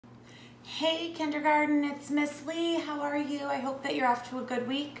Hey kindergarten, it's Miss Lee. How are you? I hope that you're off to a good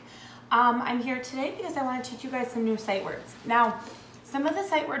week. I'm here today because I want to teach you guys some new sight words. Now, some of the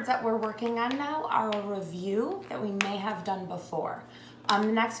sight words that we're working on now are a review that we may have done before. The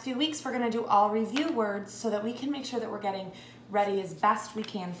next few weeks, we're going to do all review words so that we can make sure that we're getting ready as best we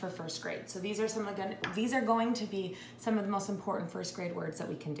can for first grade. So these are going to be some of the most important first grade words that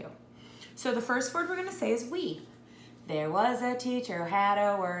we can do. So the first word we're going to say is we. There was a teacher who had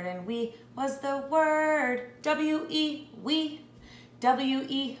a word, and we was the word. W-E, we.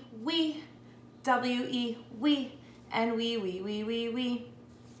 W-E, we. W-E, we. And we.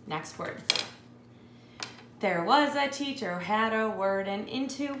 Next word. There was a teacher who had a word, and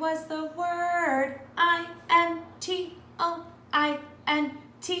into was the word. I-N-T-O,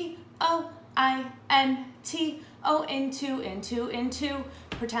 I-N-T-O, I-N-T-O, into.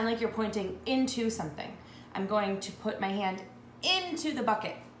 Pretend like you're pointing into something. I'm going to put my hand into the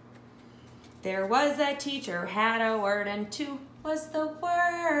bucket. There was a teacher who had a word, and two was the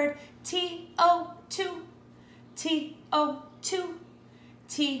word. T-O-2, T-O-2,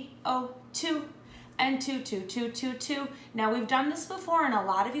 T-O-2, and two. Now we've done this before, and a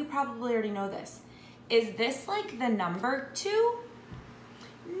lot of you probably already know this. Is this like the number 2?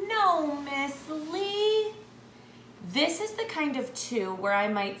 No, Miss Lee. This is the kind of 2 where I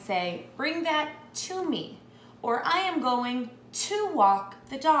might say, bring that to me, or I am going to walk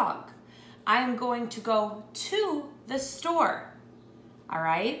the dog. I am going to go to the store, all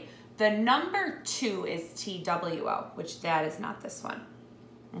right? The number 2 is T-W-O, which that is not this one,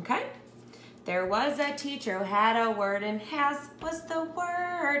 okay? There was a teacher who had a word, and has was the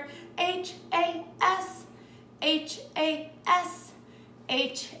word. H-A-S, H-A-S,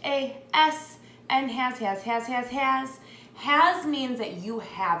 H-A-S, and has. Has means that you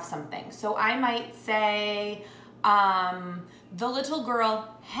have something. So I might say, the little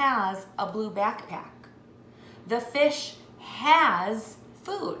girl has a blue backpack. The fish has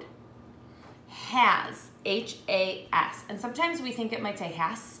food. Has, H-A-S. And sometimes we think it might say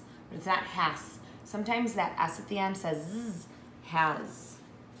has, but it's not has. Sometimes that S at the end says zzz, has.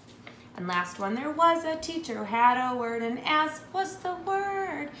 And last one, there was a teacher who had a word, and as was the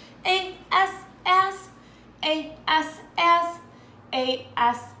word. A-S-S, A-S-S,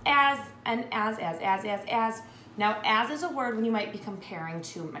 A-S-S, and as. Now, as is a word when you might be comparing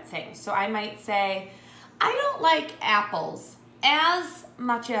two things. So I might say, I don't like apples as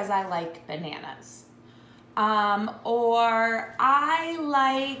much as I like bananas. Or I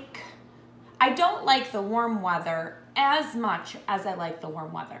don't like the warm weather as much as I like the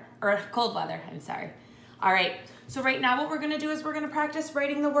warm weather, or cold weather, I'm sorry. All right, so right now what we're gonna do is we're gonna practice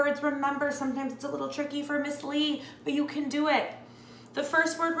writing the words. Remember, sometimes it's a little tricky for Miss Lee, but you can do it. The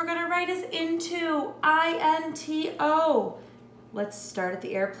first word we're gonna write is into, I-N-T-O. Let's start at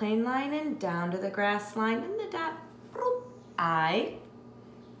the airplane line and down to the grass line and the dot. I-N-T-O.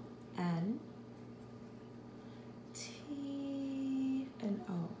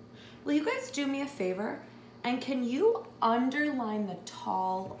 Will you guys do me a favor? And can you underline the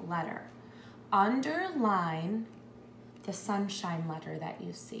tall letter? Underline the sunshine letter that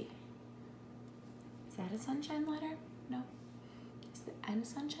you see. Is that a sunshine letter? No. Is the N a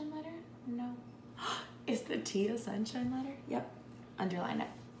sunshine letter? No. Is the T a sunshine letter? Yep. Underline it.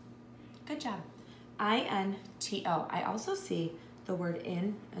 Good job. I-N-T-O. I also see the word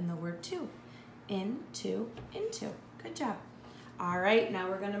in and the word to. Into. Good job. All right, now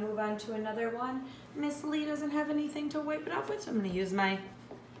we're gonna move on to another one. Miss Lee doesn't have anything to wipe it off with, so I'm gonna use my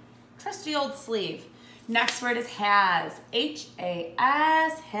trusty old sleeve. Next word is has,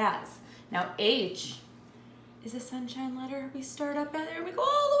 H-A-S, has. Now H is a sunshine letter. We start up at there and we go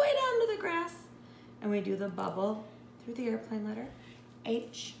all the way down to the grass. And we do the bubble through the airplane letter.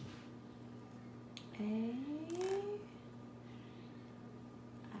 H-A-S.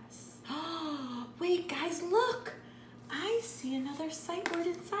 Oh, wait guys, look. I see another sight word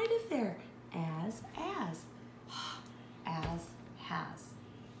inside of there. As, has.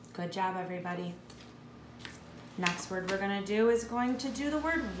 Good job, everybody. Next word we're gonna do is going to do the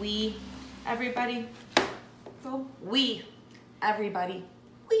word we. Everybody, go we. Everybody,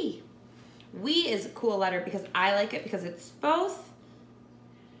 we. We is a cool letter because I like it because it's both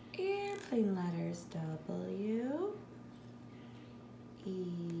airplane letters. W,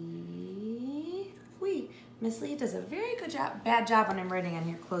 E, we. Miss Lee does a very good job, bad job when I'm writing on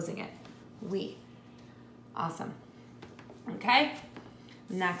here, closing it. We. Awesome. Okay.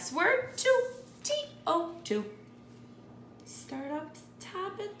 Next word, to, T-O-2. Start up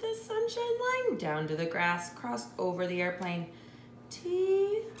top at the sunshine line, down to the grass, cross over the airplane.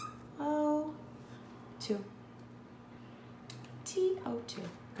 T-O-2. T-O-2.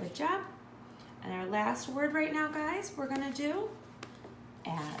 Good job. job. And our last word right now, guys, we're gonna do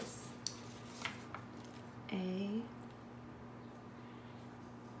as. A-S.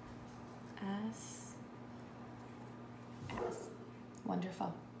 As.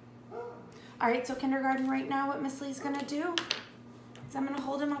 Wonderful. All right, so kindergarten right now, what Miss Lee's gonna do is I'm gonna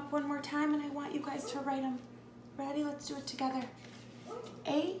hold them up one more time and I want you guys to write them. Ready? Let's do it together.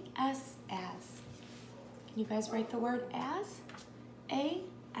 A-S, as. Can you guys write the word as?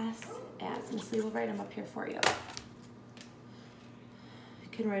 A-S, as. Miss Lee will write them up here for you. You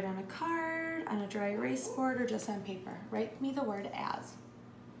can write on a card, on a dry erase board, or just on paper. Write me the word as.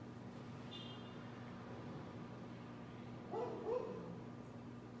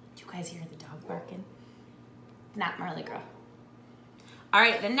 You guys hear the dog barking? Not Marley Girl. All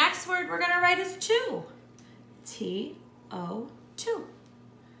right, the next word we're gonna write is to. T-O, to.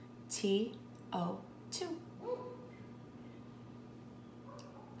 T-O, to.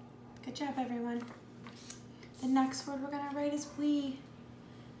 Good job, everyone. The next word we're gonna write is we.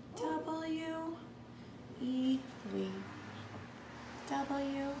 W-E, we.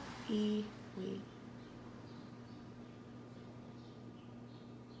 W-E, we.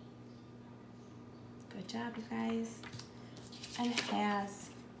 Good job, you guys. And has.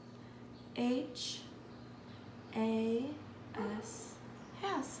 H-A-S,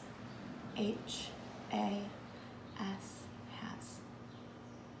 has. H-A-S, has.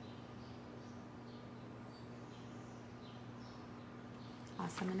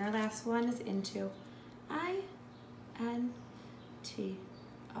 Awesome. And our last one is into. I-N-T-O.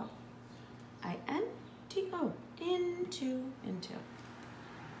 I-N-T-O. Into.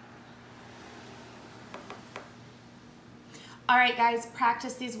 All right, guys,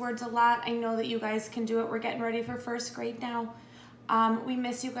 practice these words a lot. I know that you guys can do it. We're getting ready for first grade now. We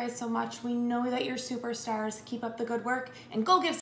miss you guys so much. We know that you're superstars. Keep up the good work and go give